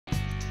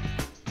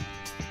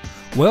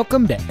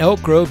Welcome to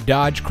Elk Grove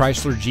Dodge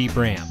Chrysler Jeep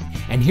Ram,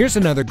 and here's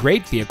another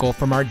great vehicle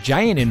from our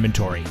giant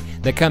inventory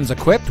that comes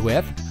equipped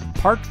with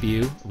Park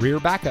View rear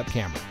backup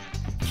camera,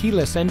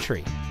 keyless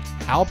entry,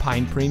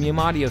 Alpine premium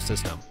audio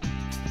system,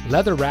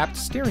 leather-wrapped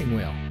steering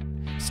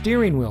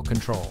wheel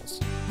controls.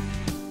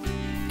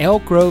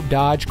 Elk Grove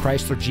Dodge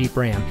Chrysler Jeep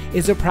Ram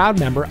is a proud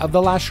member of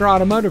the Lasher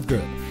Automotive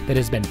Group that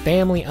has been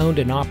family owned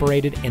and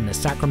operated in the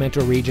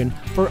Sacramento region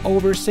for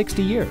over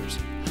 60 years.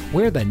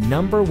 We're the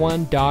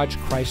 #1 Dodge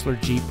Chrysler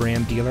Jeep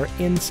Ram dealer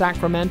in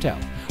Sacramento,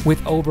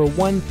 with over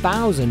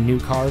 1,000 new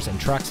cars and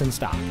trucks in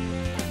stock.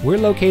 We're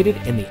located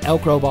in the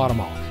Elk Grove Auto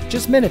Mall,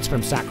 just minutes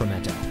from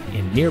Sacramento,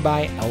 in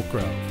nearby Elk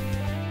Grove.